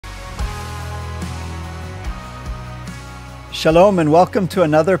Shalom and welcome to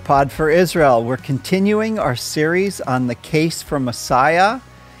another Pod for Israel. We're continuing our series on the case for Messiah,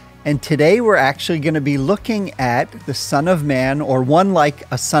 and today we're actually going to be looking at the Son of Man, or one like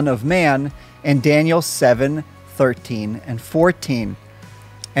a Son of Man, in Daniel 7, 13, and 14.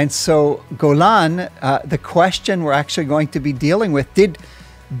 And so, Golan, the question we're actually going to be dealing with, did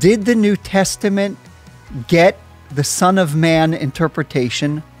the New Testament get the Son of Man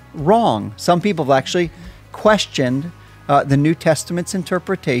interpretation wrong? Some people have actually questioned the New Testament's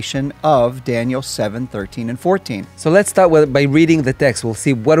interpretation of Daniel 7, 13, and 14. So let's start by reading the text. We'll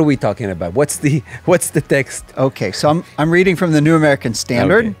see, what are we talking about? What's the text? Okay, so I'm reading from the New American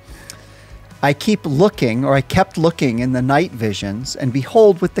Standard. Okay. I kept looking in the night visions, and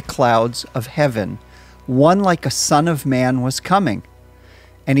behold, with the clouds of heaven, one like a son of man was coming.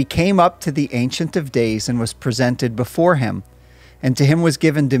 And he came up to the Ancient of Days and was presented before him. And to him was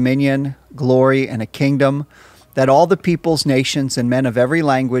given dominion, glory, and a kingdom, that all the peoples, nations, and men of every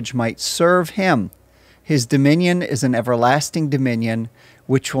language might serve him. His dominion is an everlasting dominion,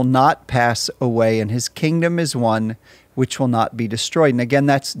 which will not pass away, and his kingdom is one which will not be destroyed. And again,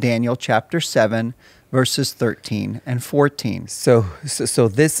 that's Daniel chapter 7, verses 13 and 14. So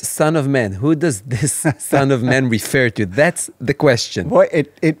this Son of Man, who does this Son of Man refer to? That's the question. Boy,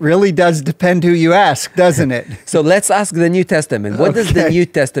 it really does depend who you ask, doesn't it? So let's ask the New Testament. What does the New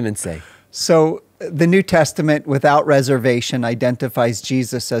Testament say? So the New Testament, without reservation, identifies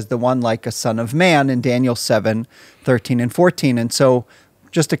Jesus as the one like a Son of Man in Daniel 7, 13, and 14. And so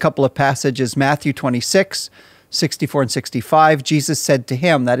just a couple of passages, Matthew 26, 64 and 65, Jesus said to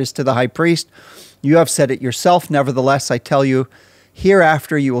him, that is to the high priest, "You have said it yourself, nevertheless I tell you,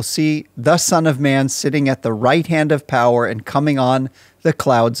 hereafter you will see the Son of Man sitting at the right hand of power and coming on the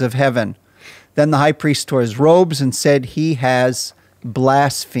clouds of heaven." Then the high priest tore his robes and said, "He has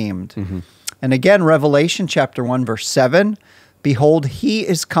blasphemed." Mm-hmm. And again, Revelation chapter 1, verse 7, "Behold, he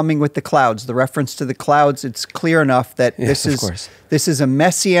is coming with the clouds." The reference to the clouds, it's clear enough that Yes, this is a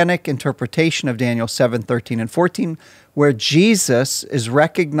messianic interpretation of Daniel 7, 13, and 14, where Jesus is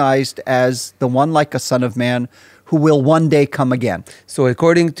recognized as the one like a Son of Man who will one day come again. So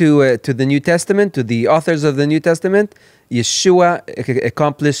according to the New Testament, to the authors of the New Testament, Yeshua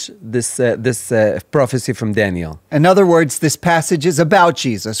accomplished this prophecy from Daniel. In other words, this passage is about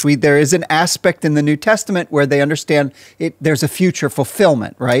Jesus. There is an aspect in the New Testament where they understand there's a future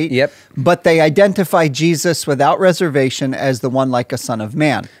fulfillment, right? Yep. But they identify Jesus without reservation as the one like a Son of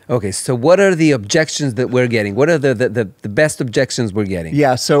Man. Okay, so what are the objections that we're getting? What are the best objections we're getting?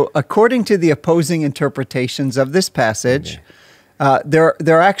 Yeah, so according to the opposing interpretations of this passage, there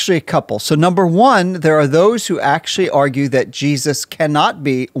are actually a couple. So number one, there are those who actually argue that Jesus cannot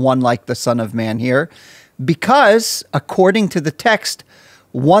be one like the Son of Man here because, according to the text,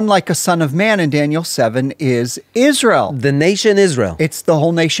 one like a Son of Man in Daniel 7 is Israel. The nation Israel. It's the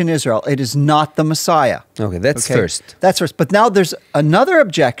whole nation Israel. It is not the Messiah. Okay, that's first. That's first. But now there's another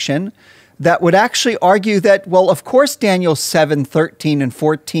objection that would actually argue that, well, of course, Daniel 7, 13, and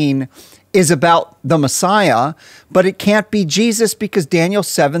 14 is about the Messiah, but it can't be Jesus because Daniel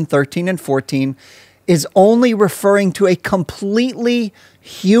 7, 13, and 14 is only referring to a completely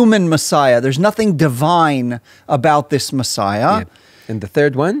human Messiah. There's nothing divine about this Messiah. Yeah. And the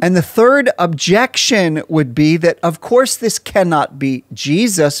third one? And the third objection would be that, of course, this cannot be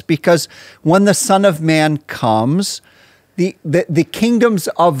Jesus because when the Son of Man comes, the kingdoms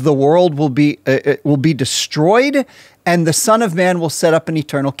of the world will be destroyed, and the Son of Man will set up an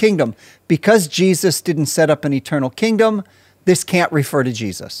eternal kingdom. Because Jesus didn't set up an eternal kingdom, this can't refer to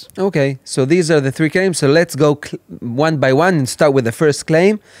Jesus. Okay, so these are the three claims. So let's go one by one and start with the first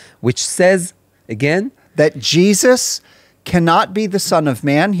claim, which says, again, that Jesus cannot be the Son of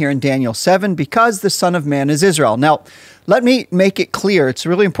Man here in Daniel 7 because the Son of Man is Israel. Now, let me make it clear. It's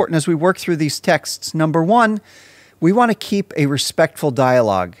really important as we work through these texts. Number one, we want to keep a respectful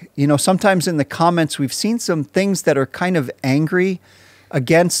dialogue. You know, sometimes in the comments, we've seen some things that are kind of angry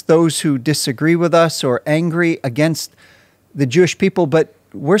against those who disagree with us or angry against the Jewish people, but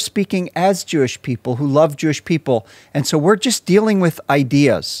we're speaking as Jewish people who love Jewish people. And so we're just dealing with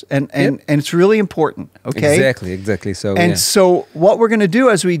ideas and it's really important. Okay. Exactly. So, so what we're going to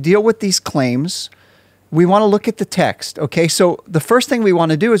do as we deal with these claims, we want to look at the text. Okay. So the first thing we want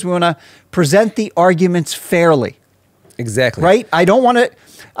to do is we want to present the arguments fairly. Exactly. Right? I don't want to.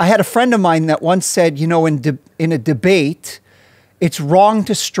 I had a friend of mine that once said, you know, in a debate, it's wrong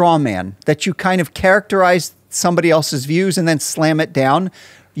to straw man, that you kind of characterize somebody else's views and then slam it down.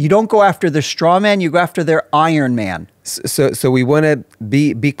 You don't go after the straw man, you go after their Iron Man. So we want to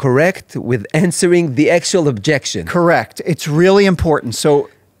be correct with answering the actual objection. Correct. It's really important. So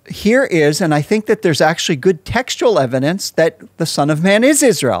here is, and I think that there's actually good textual evidence that the Son of Man is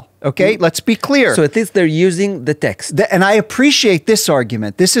Israel. Okay, let's be clear. So at least they're using the text. And I appreciate this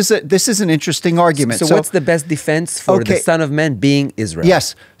argument. This is an interesting argument. So what's the best defense for the Son of Man being Israel?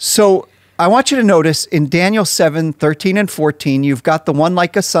 Yes. So I want you to notice in Daniel 7:13 and 14, you've got the one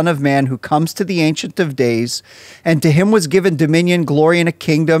like a son of man who comes to the Ancient of Days, and to him was given dominion, glory, and a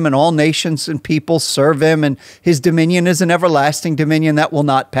kingdom, and all nations and people serve him, and his dominion is an everlasting dominion that will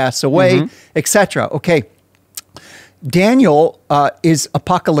not pass away, etc. Okay. Daniel is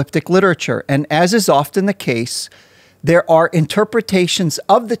apocalyptic literature, and as is often the case, there are interpretations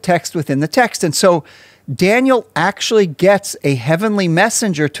of the text within the text. And so Daniel actually gets a heavenly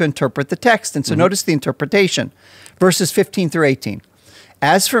messenger to interpret the text. And so notice the interpretation, verses 15 through 18.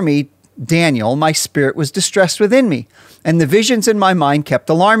 As for me, Daniel, my spirit was distressed within me, and the visions in my mind kept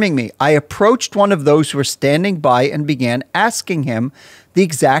alarming me. I approached one of those who were standing by and began asking him the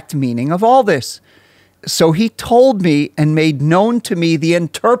exact meaning of all this. So he told me and made known to me the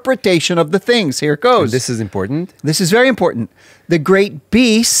interpretation of the things. Here it goes. And this is important. This is very important. The great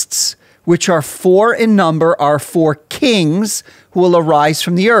beasts, which are 4 in number, are 4 kings who will arise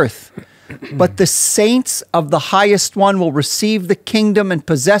from the earth. But the saints of the highest one will receive the kingdom and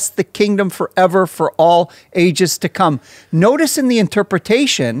possess the kingdom forever for all ages to come. Notice in the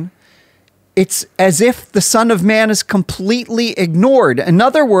interpretation, it's as if the Son of Man is completely ignored. In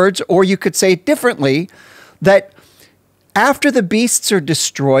other words, or you could say it differently, that after the beasts are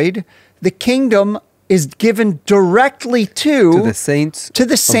destroyed, the kingdom is given directly to the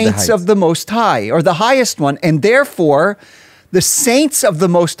saints, of the Most High, or the highest one. And therefore, the saints of the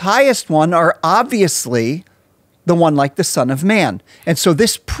Most Highest one are obviously the one like the Son of Man. And so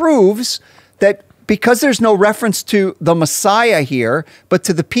this proves that because there's no reference to the Messiah here, but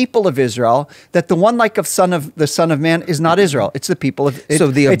to the people of Israel, that the one like of the Son of Man is not Israel. It's the people of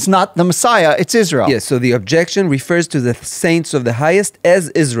it's not the Messiah, it's Israel. Yes, so the objection refers to the saints of the highest as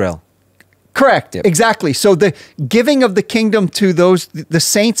Israel. Correct, exactly. So the giving of the kingdom to the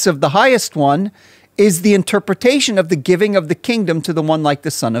saints of the highest one is the interpretation of the giving of the kingdom to the one like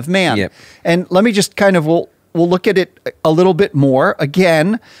the Son of Man. Yep. And let me just we'll look at it a little bit more.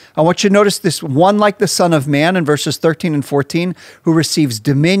 Again, I want you to notice this one like the Son of Man in verses 13 and 14, who receives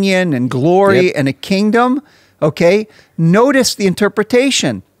dominion and glory and a kingdom. Okay, notice the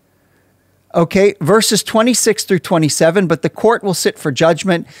interpretation. Okay, verses 26 through 27, but the court will sit for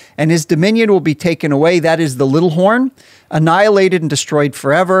judgment, and his dominion will be taken away. That is the little horn, annihilated and destroyed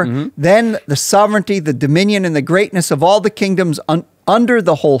forever. Then the sovereignty, the dominion, and the greatness of all the kingdoms under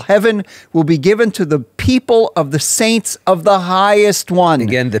the whole heaven will be given to the people of the saints of the highest one.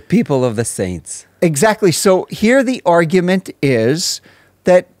 Again, the people of the saints. Exactly. So here the argument is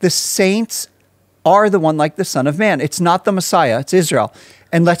that the saints are the one like the Son of Man. It's not the Messiah, it's Israel.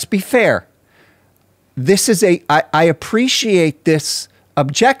 And let's be fair. This is I appreciate this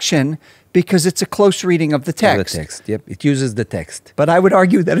objection because it's a close reading of the text. Yep, it uses the text. But I would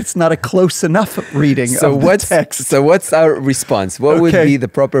argue that it's not a close enough reading of the text. So what's our response? What would be the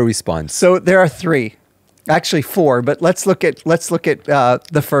proper response? So there are 3, actually 4, but let's look at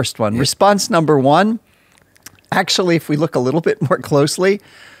the first one. Yep. Response number 1, actually, if we look a little bit more closely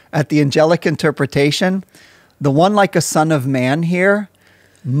at the angelic interpretation, the one like a Son of Man here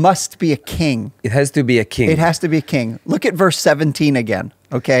must be a king. It has to be a king. It has to be a king. Look at verse 17 again,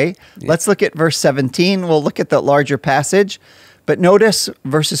 okay? Yeah. Let's look at verse 17. We'll look at the larger passage. But notice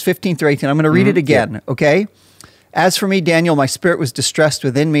verses 15 through 18. I'm going to read it again, okay? As for me, Daniel, my spirit was distressed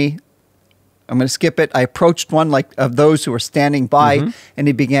within me. I'm going to skip it. I approached one like of those who were standing by, and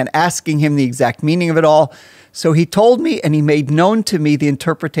he began asking him the exact meaning of it all. So he told me, and he made known to me the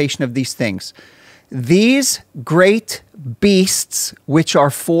interpretation of these things. These great beasts, which are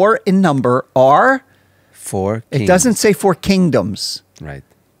 4 in number, are 4 kings. It doesn't say 4 kingdoms. Right.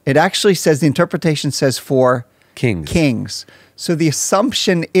 It actually says, the interpretation says 4 kings. So the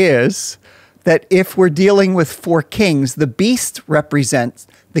assumption is that if we're dealing with 4 kings, the beast represents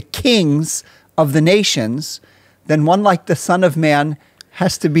the kings of the nations, then one like the Son of Man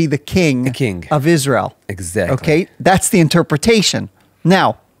has to be the king of Israel. Exactly. Okay, that's the interpretation.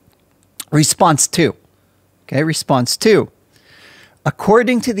 Now, response 2. Okay, response 2.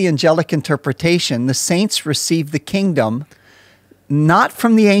 According to the angelic interpretation, the saints receive the kingdom not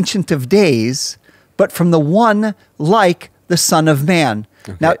from the Ancient of Days, but from the one like the Son of Man.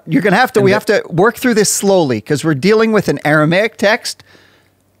 Okay. Now, you're going to have to, we have to work through this slowly because we're dealing with an Aramaic text.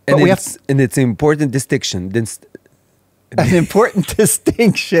 And it's an important distinction. An important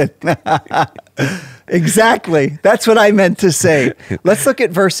distinction. Exactly. That's what I meant to say. Let's look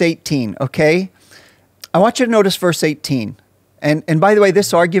at verse 18, okay? I want you to notice verse 18. And by the way,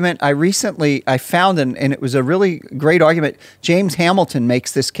 this argument I found, and it was a really great argument. James Hamilton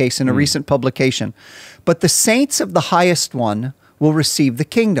makes this case in a recent publication. But the saints of the highest one will receive the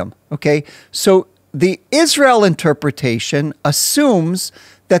kingdom. Okay, so the Israel interpretation assumes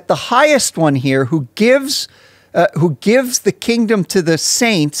that the highest one here, who gives the kingdom to the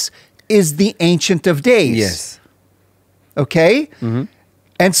saints, is the Ancient of Days. Yes. Okay? Mm-hmm.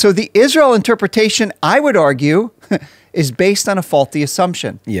 And so the Israel interpretation, I would argue, is based on a faulty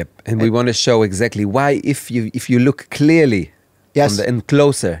assumption. Yep. And we want to show exactly why, if you look clearly and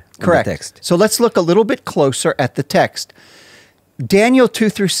closer Correct. on the text. So let's look a little bit closer at the text. Daniel 2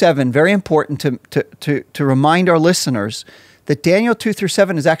 through 7, very important to remind our listeners that Daniel 2 through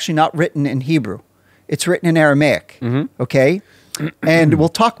 7 is actually not written in Hebrew. It's written in Aramaic. Mm-hmm. Okay? And we'll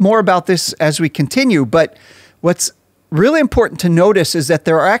talk more about this as we continue, but what's really important to notice is that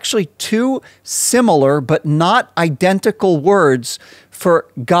there are actually two similar but not identical words for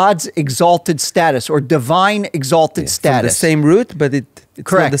God's exalted status or divine exalted status. From the same root, but it's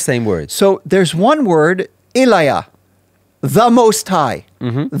Correct. not the same word. So there's one word, Eliah, the Most High.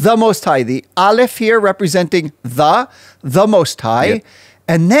 Mm-hmm. The Most High. The Aleph here representing the Most High. Yep.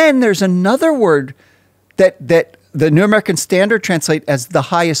 And then there's another word that the New American Standard translate as the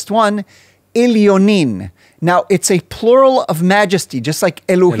highest one, Elyonin. Now, it's a plural of majesty, just like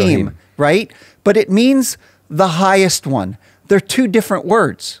Elohim, right? But it means the highest one. They're two different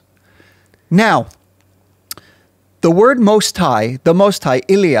words. Now, the word Most High, the Most High,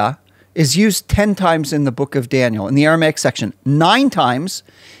 Eliah, is used 10 times in the book of Daniel, in the Aramaic section, 9 times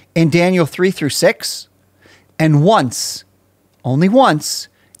in Daniel 3 through 6, and only once,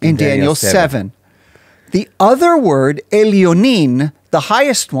 in Daniel 7. The other word, Elyonin, the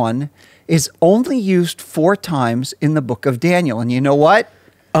highest one, is only used 4 times in the book of Daniel. And you know what?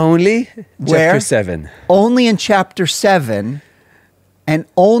 Only Where? Chapter 7. Only in chapter 7, and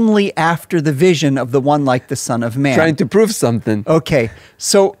only after the vision of the one like the Son of Man. Trying to prove something. Okay,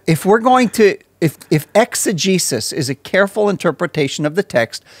 so if we're going to, if exegesis is a careful interpretation of the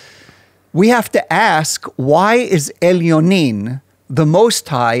text, we have to ask, why is Elyonin, the Most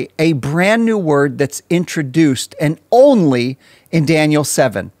High, a brand new word that's introduced and only in Daniel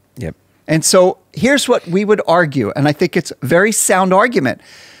 7? Yep. And so here's what we would argue, and I think it's a very sound argument,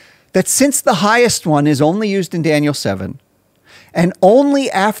 that since the highest one is only used in Daniel 7, and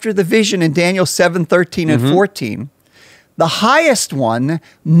only after the vision in Daniel 7, 13, and 14, the highest one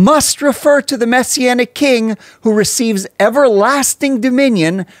must refer to the Messianic King who receives everlasting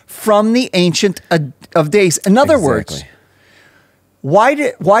dominion from the Ancient of Days. In other words, why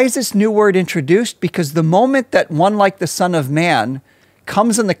is this new word introduced? Because the moment that one like the Son of Man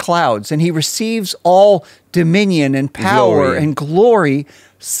comes in the clouds and he receives all dominion and power and glory,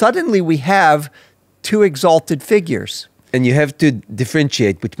 suddenly we have two exalted figures. And you have to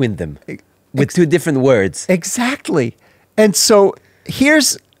differentiate between them with two different words. Exactly. And so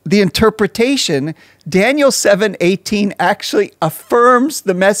here's the interpretation. Daniel 7:18 actually affirms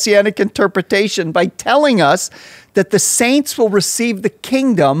the Messianic interpretation by telling us that the saints will receive the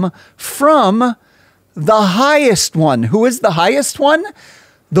kingdom from the highest one. Who is the highest one?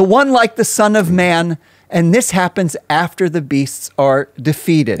 The one like the Son of Man. And this happens after the beasts are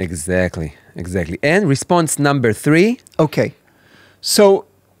defeated. Exactly. And response number 3. Okay. So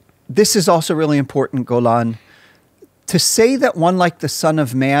this is also really important, Golan. To say that one like the Son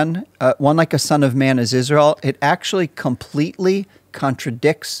of Man, one like a Son of Man is Israel, it actually completely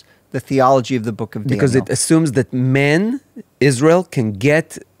contradicts the theology of the book of Daniel. Because it assumes that men, Israel, can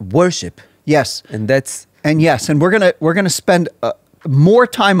get worship. Yes. And that's... And yes, and we're gonna spend more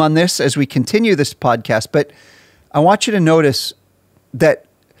time on this as we continue this podcast, but I want you to notice that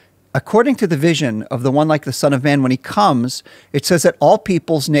according to the vision of the one like the Son of Man, when he comes, it says that all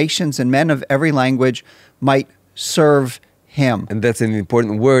peoples, nations, and men of every language might serve him. And that's an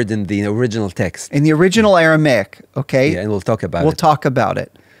important word in the original text. In the original Aramaic, okay? Yeah, and we'll talk about it. We'll talk about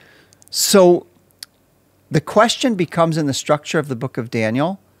it. So the question becomes in the structure of the book of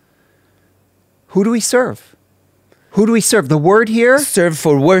Daniel, who do we serve? Who do we serve? The word here? Serve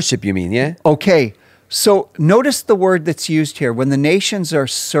for worship, you mean, yeah? Okay. So notice the word that's used here. When the nations are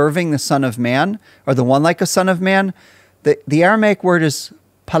serving the Son of Man, or the one like a Son of Man, the Aramaic word is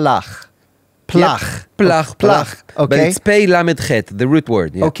palach. Plach. Yep. Plach. Okay. But it's pei lamed chet, the root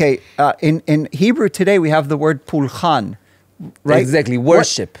word. Yeah. Okay. In Hebrew today, we have the word pulchan, right? Exactly.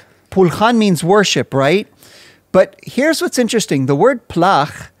 Worship. Pulchan means worship, right? But here's what's interesting. The word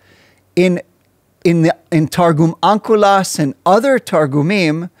plach in Targum Ankulas and other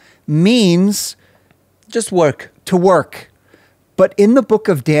Targumim means just work. To work. But in the book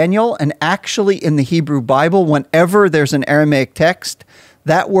of Daniel, and actually in the Hebrew Bible, whenever there's an Aramaic text,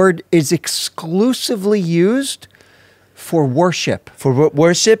 that word is exclusively used for worship. For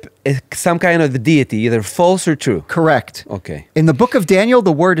worship, some kind of the deity, either false or true. Correct. Okay. In the book of Daniel,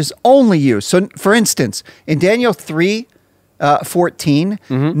 the word is only used. So, for instance, in Daniel 3:14,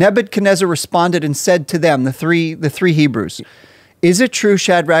 Nebuchadnezzar responded and said to them, the three Hebrews, "Is it true,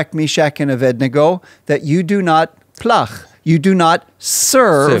 Shadrach, Meshach, and Abednego, that you do not you do not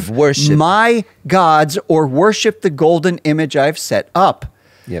serve worship my gods or worship the golden image I've set up?"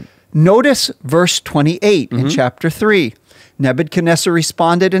 Yep. Notice verse 28 in chapter 3. Nebuchadnezzar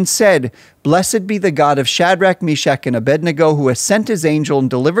responded and said, "Blessed be the God of Shadrach, Meshach, and Abednego, who has sent his angel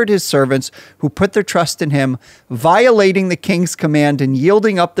and delivered his servants who put their trust in him, violating the king's command and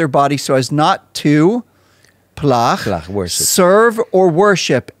yielding up their body so as not to worship. serve or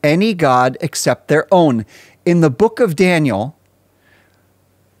worship any god except their own." In the book of Daniel,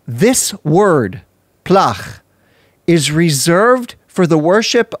 this word, plach, is reserved for the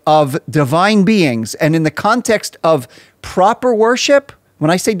worship of divine beings. And in the context of proper worship, when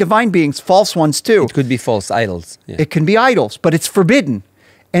I say divine beings, false ones too. It could be false idols. Yeah. It can be idols, but it's forbidden.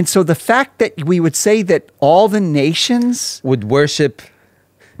 And so the fact that we would say that all the nations would worship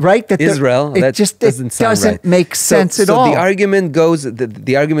right, that Israel, it that just doesn't sound doesn't right. make sense at all. So the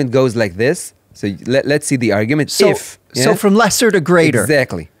argument goes like this. So let's see the argument. So from lesser to greater.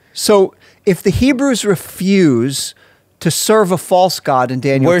 Exactly. So if the Hebrews refuse to serve a false god in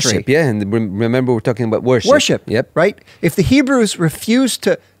Daniel 3. Worship, yeah. And remember, we're talking about worship. Worship, yep. Right? If the Hebrews refuse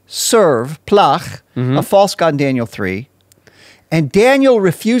to serve, plach, a false god in Daniel 3, and Daniel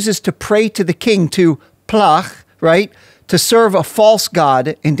refuses to pray to the king to plach, right, to serve a false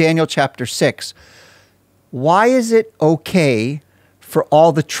god in Daniel chapter 6, why is it okay for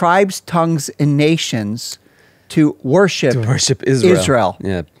all the tribes, tongues, and nations to worship Israel?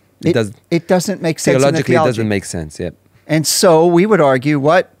 Yeah. It doesn't make sense. Theologically, it doesn't make sense. Yep. And so we would argue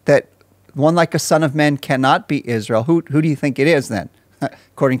that one like a son of man cannot be Israel. Who do you think it is then,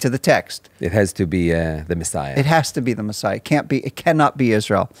 according to the text? It has to be the Messiah. It has to be the Messiah. It cannot be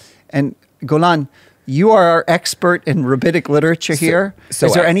Israel. And Golan, you are our expert in rabbinic literature here. Is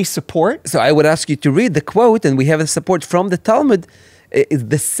there any support? So I would ask you to read the quote, and we have a support from the Talmud.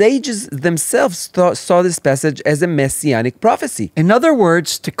 The sages themselves saw this passage as a messianic prophecy. In other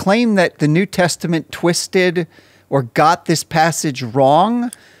words, to claim that the New Testament twisted or got this passage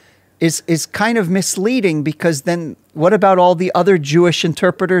wrong is kind of misleading, because then what about all the other Jewish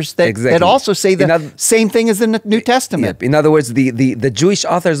interpreters that also say the same thing as the New Testament? Yep. In other words, the Jewish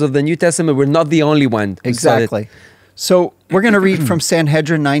authors of the New Testament were not the only one. Exactly. So we're going to read from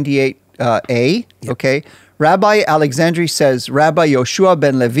Sanhedrin 98a, okay? Rabbi Alexandri says, Rabbi Yoshua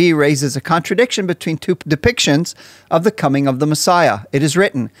ben Levi raises a contradiction between two depictions of the coming of the Messiah. It is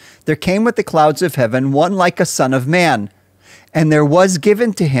written, "There came with the clouds of heaven one like a son of man, and there was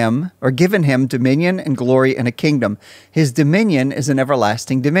given him dominion and glory and a kingdom. His dominion is an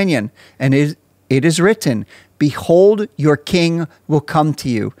everlasting dominion. And it is written, Behold, your king will come to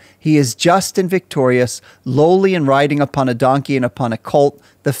you. He is just and victorious, lowly and riding upon a donkey and upon a colt,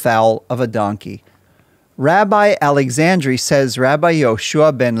 the foal of a donkey." Rabbi Alexandri says Rabbi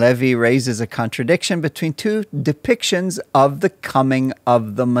Yoshua ben Levi raises a contradiction between two depictions of the coming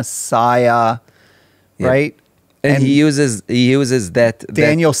of the Messiah, right? And he uses that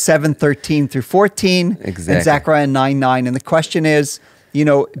Daniel 7:13 through 14, exactly, and Zechariah 9:9. And the question is,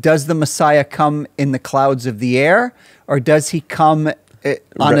 does the Messiah come in the clouds of the air, or does he come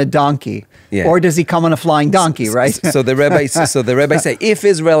on a donkey? Yeah. Or does he come on a flying donkey, right? So the rabbis say, if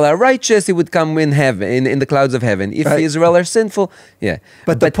Israel are righteous, he would come in heaven, in the clouds of heaven. If Israel are sinful, yeah.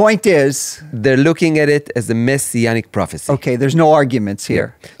 But the point is, they're looking at it as a messianic prophecy. Okay, there's no arguments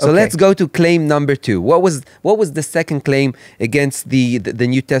here. Yeah. So let's go to claim number 2. What was the second claim against the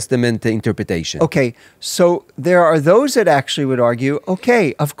New Testament interpretation? Okay, so there are those that actually would argue,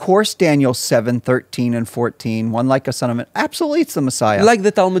 okay, of course Daniel 7:13 and 14, one like a son of man, absolutely it's the Messiah. Like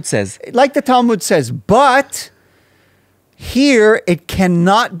the Talmud says. Like the Talmud says, but here it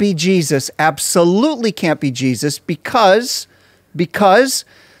cannot be Jesus, absolutely can't be Jesus, because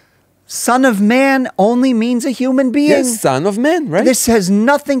Son of Man only means a human being. Yes, Son of Man, right? This has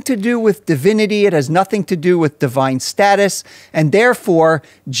nothing to do with divinity. It has nothing to do with divine status. And therefore,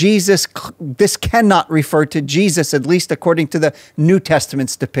 this cannot refer to Jesus, at least according to the New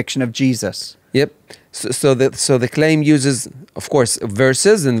Testament's depiction of Jesus. Yep. So the claim uses, of course,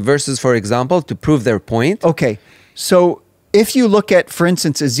 verses, for example, to prove their point. Okay. So if you look at, for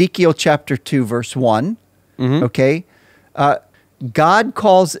instance, Ezekiel chapter 2, verse 1, okay, God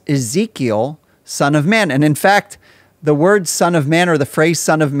calls Ezekiel son of man. And in fact, The word son of man or the phrase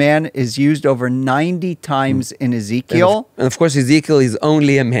son of man is used over 90 times in Ezekiel. And of course, Ezekiel is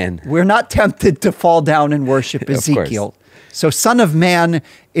only a man. We're not tempted to fall down and worship Ezekiel. So son of man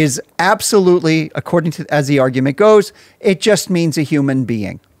is absolutely, according to as the argument goes, it just means a human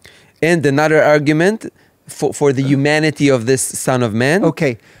being. And another argument for the humanity of this son of man.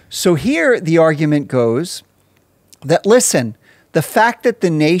 Okay, so here the argument goes that, listen, the fact that the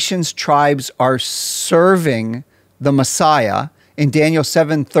nation's tribes are serving the Messiah in Daniel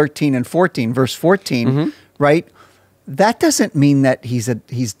 7, 13 and 14, verse 14, right? That doesn't mean that he's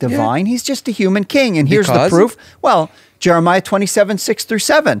divine. Yeah. He's just a human king. And here's the proof. Well, Jeremiah 27, 6 through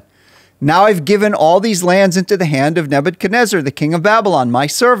 7. Now I've given all these lands into the hand of Nebuchadnezzar, the king of Babylon, my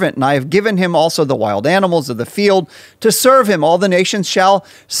servant, and I have given him also the wild animals of the field to serve him. All the nations shall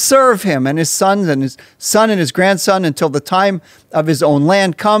serve him, and his sons and his son and his grandson, until the time of his own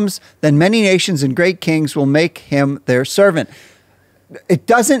land comes. Then many nations and great kings will make him their servant. It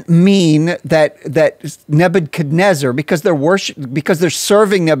doesn't mean that Nebuchadnezzar, because they're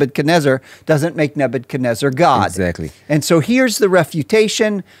serving Nebuchadnezzar, doesn't make Nebuchadnezzar God. Exactly. And so here's the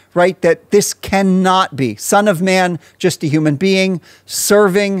refutation, right? That this cannot be. Son of man, just a human being.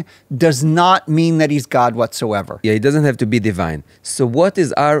 Serving does not mean that he's God whatsoever. Yeah, he doesn't have to be divine. So what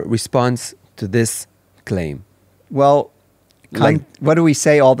is our response to this claim? Well, what do we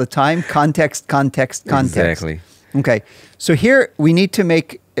say all the time? Context, context, context. Exactly. Okay, so here we need to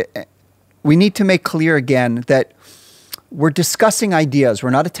make clear again that we're discussing ideas.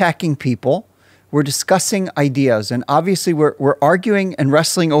 We're not attacking people. We're discussing ideas, and obviously we're arguing and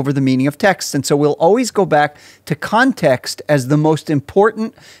wrestling over the meaning of text. And so we'll always go back to context as the most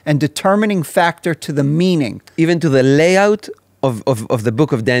important and determining factor to the meaning, even to the layout of the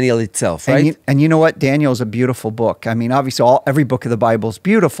book of Daniel itself, right? And you know what? Daniel is a beautiful book. I mean, obviously, every book of the Bible is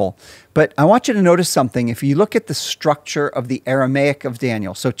beautiful. But I want you to notice something. If you look at the structure of the Aramaic of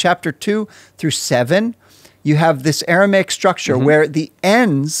Daniel, so chapter 2 through 7, you have this Aramaic structure where the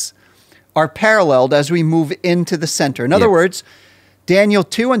ends are paralleled as we move into the center. In other words, Daniel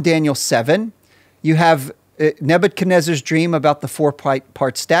 2 and Daniel 7, you have Nebuchadnezzar's dream about the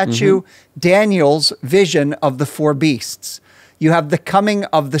four-part statue, Daniel's vision of the four beasts. You have the coming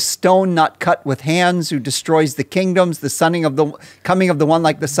of the stone not cut with hands, who destroys the kingdoms, the coming of the one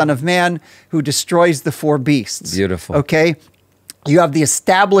like the Son of Man, who destroys the four beasts. Beautiful. Okay? You have the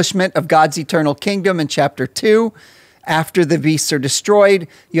establishment of God's eternal kingdom in chapter 2. After the beasts are destroyed,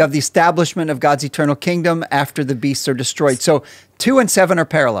 you have the establishment of God's eternal kingdom after the beasts are destroyed. So 2 and 7 are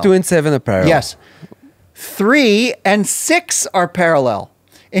parallel. 2 and 7 are parallel. Yes. 3 and 6 are parallel.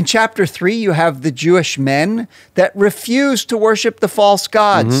 In chapter 3, you have the Jewish men that refuse to worship the false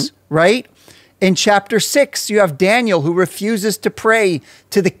gods, right? In chapter 6, you have Daniel who refuses to pray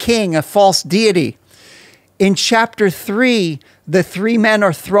to the king, a false deity. In chapter 3, the three men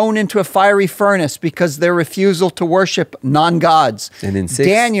are thrown into a fiery furnace because their refusal to worship non-gods. And in 6,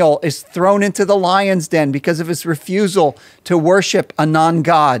 Daniel is thrown into the lion's den because of his refusal to worship a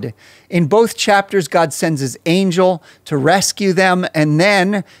non-god. In both chapters, God sends his angel to rescue them, and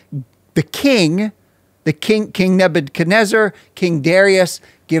then King Nebuchadnezzar, King Darius,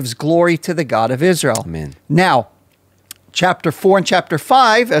 gives glory to the God of Israel. Amen. Now, chapter 4 and chapter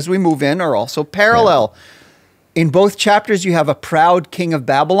 5, as we move in, are also parallel. Yeah. In both chapters, you have a proud king of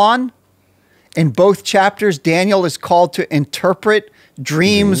Babylon. In both chapters, Daniel is called to interpret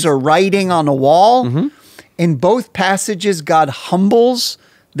dreams or writing on a wall. In both passages, God humbles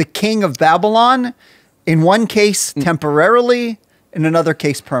the king of Babylon, in one case temporarily, in another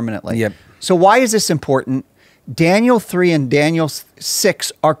case permanently. Yep. So why is this important? Daniel 3 and Daniel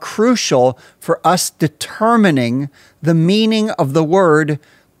 6 are crucial for us determining the meaning of the word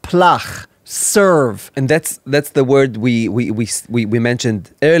plach, serve. And that's the word we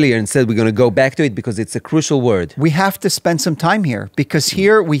mentioned earlier and said we're going to go back to it because it's a crucial word. We have to spend some time here because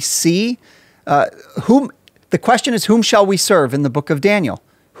here we see the question is, whom shall we serve in the book of Daniel?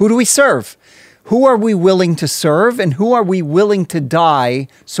 Who do we serve? Who are we willing to serve, and who are we willing to die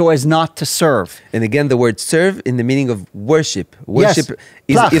so as not to serve? And again, the word serve in the meaning of worship. Worship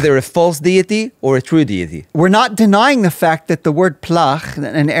is plach. Either a false deity or a true deity. We're not denying the fact that the word plach,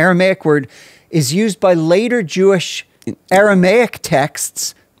 an Aramaic word, is used by later Jewish Aramaic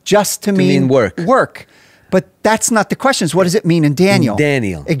texts just to mean work. But that's not the question. What does it mean in Daniel? In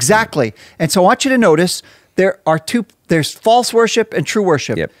Daniel. Exactly. And so I want you to notice there's false worship and true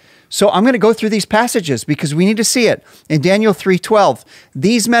worship. Yep. So I'm going to go through these passages because we need to see it. In Daniel 3:12,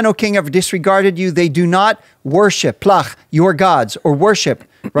 these men, O king, have disregarded you. They do not worship, plach, your gods, or worship,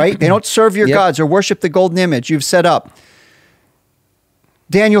 right? They don't serve your gods or worship the golden image you've set up.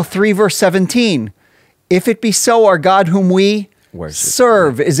 Daniel 3 verse 17, If it be so, our God whom we Worship.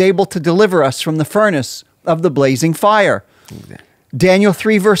 serve is able to deliver us from the furnace of the blazing fire. Exactly. Daniel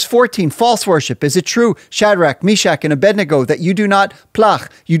 3 verse 14, false worship. Is it true, Shadrach, Meshach, and Abednego, that you do not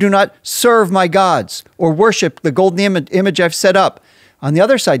you do not serve my gods or worship the golden image I've set up? On the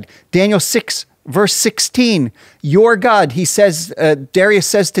other side, Daniel 6 verse 16, your God, he says, Darius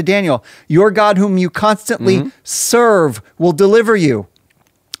says to Daniel, your God whom you constantly serve will deliver you.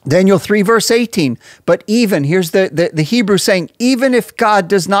 Daniel 3 verse 18, but even, here's the Hebrew saying, even if God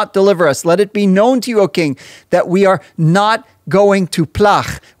does not deliver us, let it be known to you, O king, that we are not going to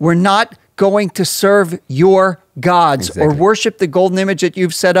plach. We're not going to serve your gods or worship the golden image that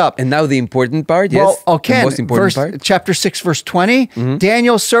you've set up. And now the important part, yes. Well, okay, the most important part. Chapter 6, verse 20,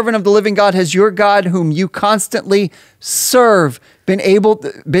 Daniel, servant of the living God, has your God whom you constantly serve been able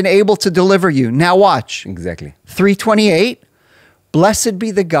to deliver you. Now watch. Exactly. 3:28, blessed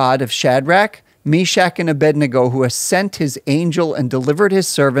be the God of Shadrach, Meshach, and Abednego, who has sent his angel and delivered his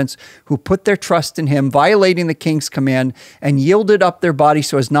servants who put their trust in him, violating the king's command, and yielded up their body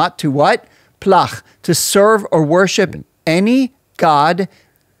so as not to what? Plach, to serve or worship any god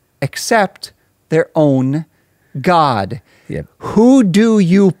except their own God. Yep. Who do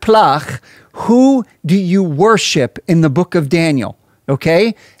you plach? Who do you worship in the book of Daniel?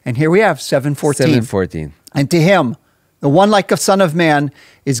 Okay? And here we have 7:14. 7:14. And to him, the one like a son of man,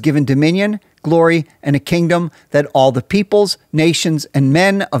 is given dominion, glory, and a kingdom, that all the peoples, nations, and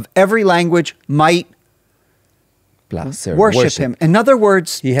men of every language might worship him. In other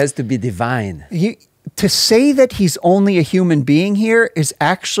words, he has to be divine. To say that he's only a human being here is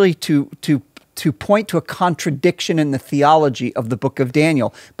actually to point to a contradiction in the theology of the book of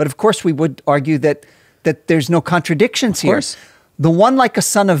Daniel. But of course, we would argue that there's no contradictions here. The one like a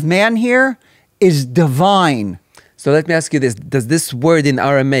son of man here is divine. So let me ask you this. Does this word in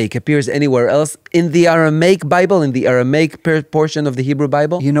Aramaic appears anywhere else in the Aramaic Bible, in the Aramaic portion of the Hebrew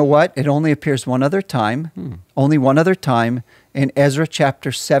Bible? You know what? It only appears one other time, only one other time, in Ezra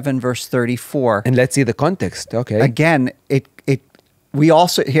chapter 7, verse 34. And let's see the context. Okay. Again, we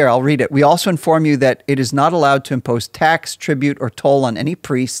also, here, I'll read it. We also inform you that it is not allowed to impose tax, tribute, or toll on any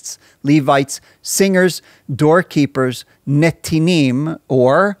priests, Levites, singers, doorkeepers, netinim,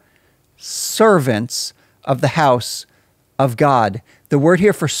 or servants of the house of God. The word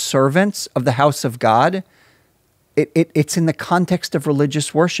here for servants of the house of God, it's in the context of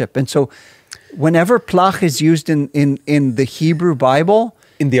religious worship. And so whenever plach is used in the Hebrew Bible,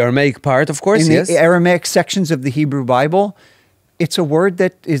 in the Aramaic part, of course, in the Aramaic sections of the Hebrew Bible, it's a word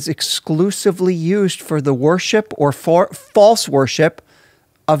that is exclusively used for the worship or for false worship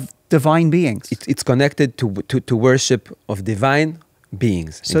of divine beings. It's connected to worship of divine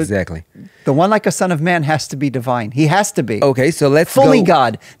beings. So exactly. The one like a son of man has to be divine. He has to be. Okay, so let's fully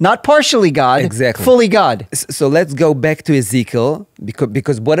God, not partially God. Exactly. Fully God. So let's go back to Ezekiel,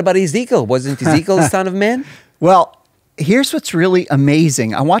 because what about Ezekiel? Wasn't Ezekiel the son of man? Well, here's what's really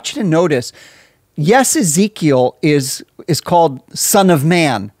amazing. I want you to notice, yes, Ezekiel is called son of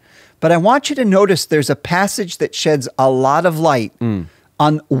man, but I want you to notice there's a passage that sheds a lot of light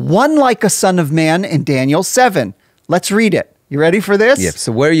on one like a son of man in Daniel 7. Let's read it. You ready for this? Yep.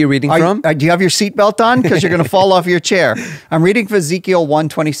 So where are you reading from? Do you have your seatbelt on? Because you're going to fall off your chair. I'm reading from Ezekiel 1,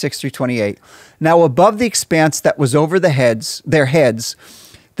 26 through 28. Now above the expanse that was over their heads,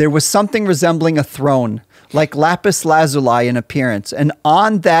 there was something resembling a throne, like lapis lazuli in appearance. And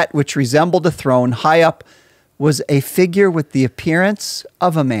on that which resembled a throne, high up, was a figure with the appearance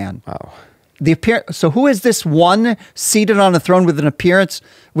of a man. Wow. So who is this one seated on a throne with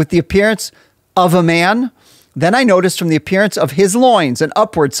the appearance of a man? Then I noticed from the appearance of his loins and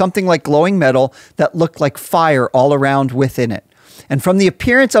upward something like glowing metal that looked like fire all around within it. And from the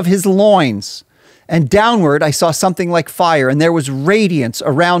appearance of his loins and downward I saw something like fire, and there was radiance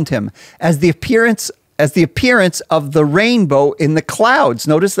around him as the appearance of the rainbow in the clouds.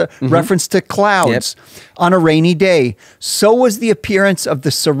 Notice the reference to clouds on a rainy day. So was the appearance of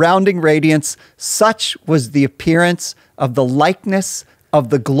the surrounding radiance. Such was the appearance of the likeness of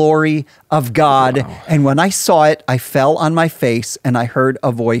the glory of God. Wow. And when I saw it, I fell on my face and I heard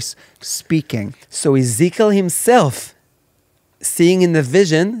a voice speaking. So Ezekiel himself, seeing in the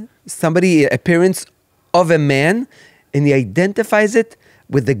vision, appearance of a man, and he identifies it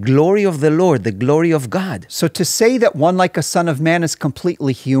with the glory of the Lord, the glory of God. So to say that one like a son of man is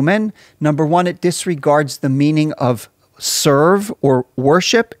completely human, number one, it disregards the meaning of serve or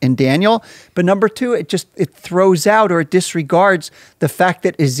worship in Daniel. But number two, it throws out or it disregards the fact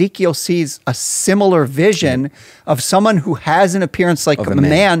that Ezekiel sees a similar vision of someone who has an appearance like a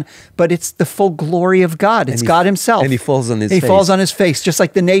man, but it's the full glory of God. It's God himself. And he falls on his face. He falls on his face, just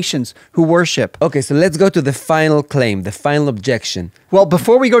like the nations who worship. Okay, so let's go to the final claim, the final objection. Well,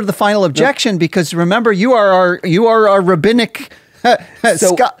 before we go to the final objection, because remember, you are our rabbinic.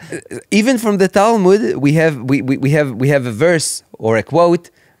 So even from the Talmud, we have a verse or a quote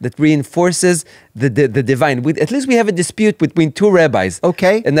that reinforces the divine. At least we have a dispute between two rabbis.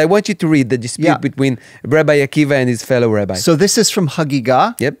 Okay. And I want you to read the dispute between Rabbi Akiva and his fellow rabbi. So this is from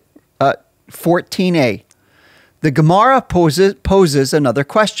Hagigah. Yep. 14a. The Gemara poses another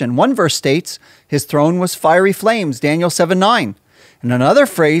question. One verse states, his throne was fiery flames, Daniel 7:9. And another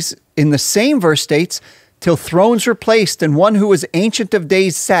phrase in the same verse states, till thrones were placed and one who was ancient of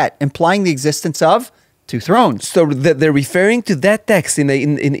days sat, implying the existence of two thrones. So they're referring to that text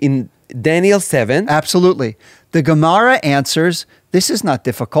in Daniel 7. Absolutely. The Gemara answers, this is not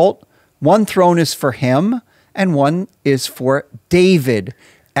difficult. One throne is for him and one is for David,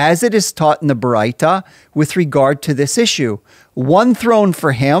 as it is taught in the Baraita with regard to this issue. One throne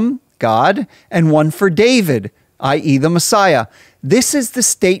for him, God, and one for David, i.e. the Messiah. This is the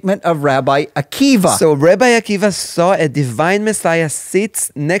statement of Rabbi Akiva. So Rabbi Akiva saw a divine Messiah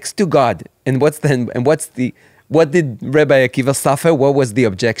sits next to God. And what did Rabbi Akiva suffer? What was the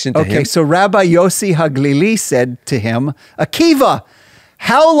objection to him? Okay, so Rabbi Yossi Haglili said to him, Akiva,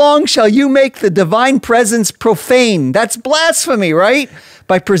 how long shall you make the divine presence profane? That's blasphemy, right?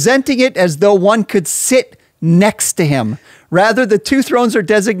 By presenting it as though one could sit next to him. Rather, the two thrones are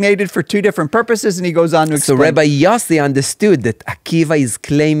designated for two different purposes, and he goes on to explain. So Rabbi Yossi understood that Akiva is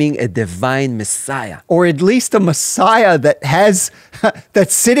claiming a divine Messiah. Or at least a Messiah that's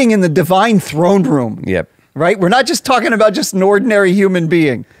sitting in the divine throne room. Yep. Right? We're not just talking about just an ordinary human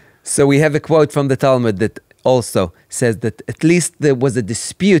being. So we have a quote from the Talmud that also says that at least there was a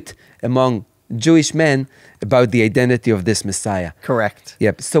dispute among Jewish men about the identity of this Messiah. Correct.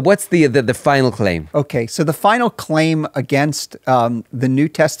 Yep. So what's the final claim? Okay, so the final claim against the New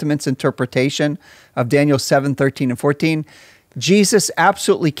Testament's interpretation of Daniel 7, 13, and 14, Jesus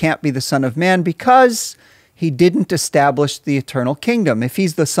absolutely can't be the Son of Man because he didn't establish the eternal kingdom. If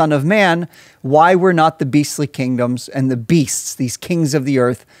he's the Son of Man, why were not the beastly kingdoms and the beasts, these kings of the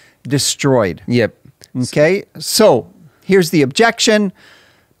earth, destroyed? Yep. Okay, so here's the objection.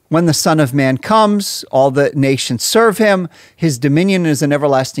 When the Son of Man comes, all the nations serve him. His dominion is an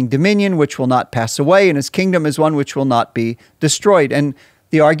everlasting dominion which will not pass away, and his kingdom is one which will not be destroyed. And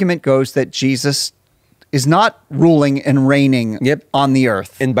the argument goes that Jesus is not ruling and reigning on the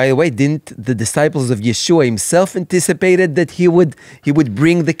earth. And by the way, didn't the disciples of Yeshua himself anticipated that he would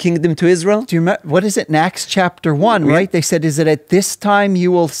bring the kingdom to Israel? Do you remember, what is it in Acts chapter 1, right? They said, is it at this time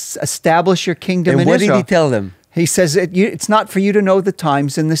you will establish your kingdom in Israel? And what did he tell them? He says it's not for you to know the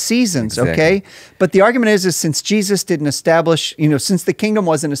times and the seasons, okay? But the argument is since Jesus didn't establish, since the kingdom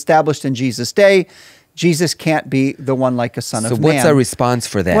wasn't established in Jesus' day, Jesus can't be the one like a son of man. So what's our response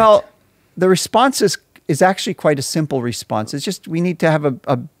for that? Well, the response is actually quite a simple response. It's just we need to have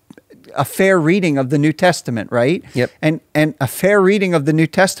a fair reading of the New Testament, right? Yep. And a fair reading of the New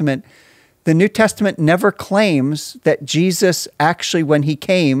Testament never claims that Jesus actually, when he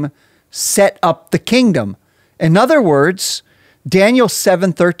came, set up the kingdom. In other words, Daniel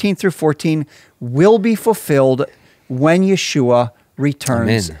 7, 13 through 14 will be fulfilled when Yeshua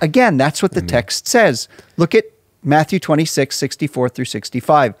returns. Amen. Again, that's what the text says. Look at Matthew 26, 64 through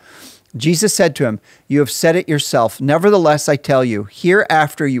 65. Jesus said to him, you have said it yourself. Nevertheless, I tell you,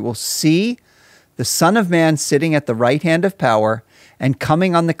 hereafter you will see the Son of Man sitting at the right hand of power and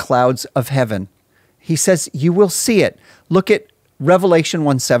coming on the clouds of heaven. He says, you will see it. Look at Revelation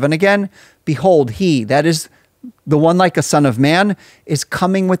 1:7 again. Behold, he, that is the one like a son of man, is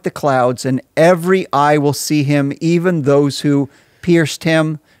coming with the clouds, and every eye will see him, even those who pierced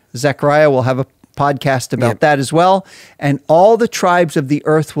him. Zechariah will have a podcast about that as well. And all the tribes of the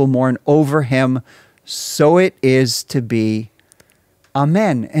earth will mourn over him. So it is to be.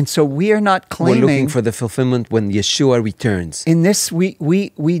 Amen. And so we are not claiming... We're looking for the fulfillment when Yeshua returns. In this,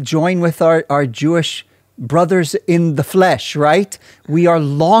 we join with our Jewish brothers in the flesh, right? We are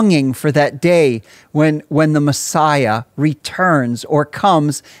longing for that day when the Messiah returns or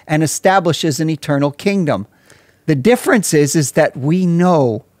comes and establishes an eternal kingdom. The difference is that we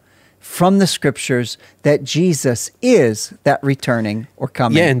know from the scriptures that Jesus is that returning or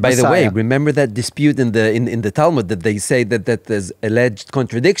coming Yeah, and by Messiah. the way, remember that dispute in the Talmud that they say that there's alleged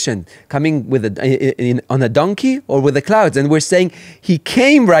contradiction coming with on a donkey or with the clouds, and we're saying he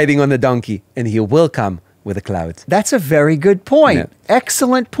came riding on a donkey and he will come with a cloud. That's a very good point. Yeah.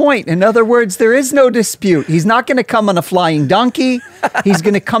 Excellent point. In other words, there is no dispute. He's not going to come on a flying donkey. He's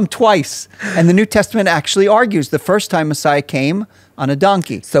going to come twice. And the New Testament actually argues the first time Messiah came on a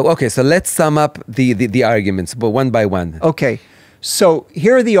donkey. So, okay, so let's sum up the arguments, but one by one. Okay, so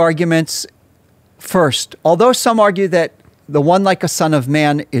here are the arguments. First, although some argue that the one like a son of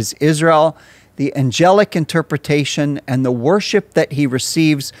man is Israel, the angelic interpretation and the worship that he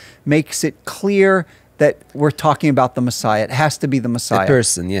receives makes it clear that we're talking about the Messiah. It has to be the Messiah. A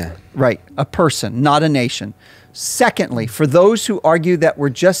person, yeah. Right, a person, not a nation. Secondly, for those who argue that we're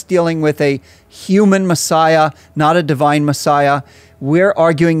just dealing with a human Messiah, not a divine Messiah, we're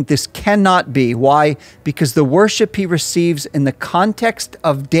arguing this cannot be. Why? Because the worship he receives in the context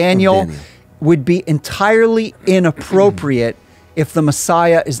of Daniel would be entirely inappropriate if the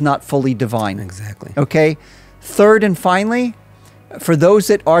Messiah is not fully divine. Exactly. Okay? Third and finally, for those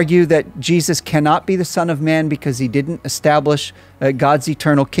that argue that Jesus cannot be the Son of Man because he didn't establish God's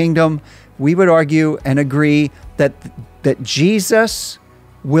eternal kingdom, we would argue and agree that Jesus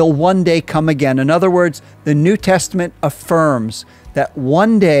will one day come again. In other words, the New Testament affirms that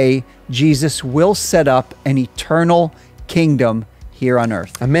one day Jesus will set up an eternal kingdom here on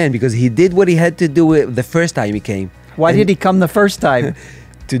earth. Amen, because he did what he had to do the first time he came. Why did he come the first time?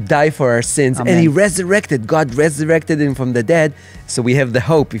 To die for our sins. Amen. And he resurrected. God resurrected him from the dead. So we have the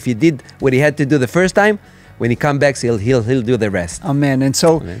hope. If he did what he had to do the first time, when he comes back, he'll do the rest. Amen. And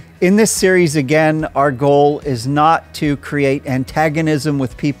so Amen. In this series, again, our goal is not to create antagonism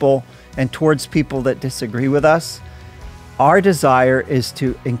with people and towards people that disagree with us. Our desire is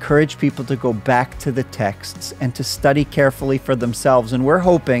to encourage people to go back to the texts and to study carefully for themselves. And we're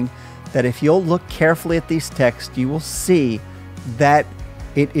hoping that if you'll look carefully at these texts, you will see that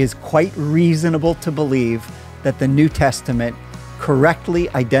it is quite reasonable to believe that the New Testament correctly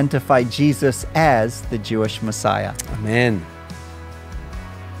identified Jesus as the Jewish Messiah. Amen.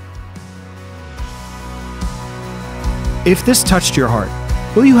 If this touched your heart,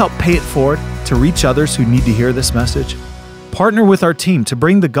 will you help pay it forward to reach others who need to hear this message? Partner with our team to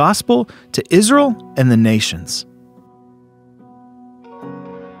bring the gospel to Israel and the nations.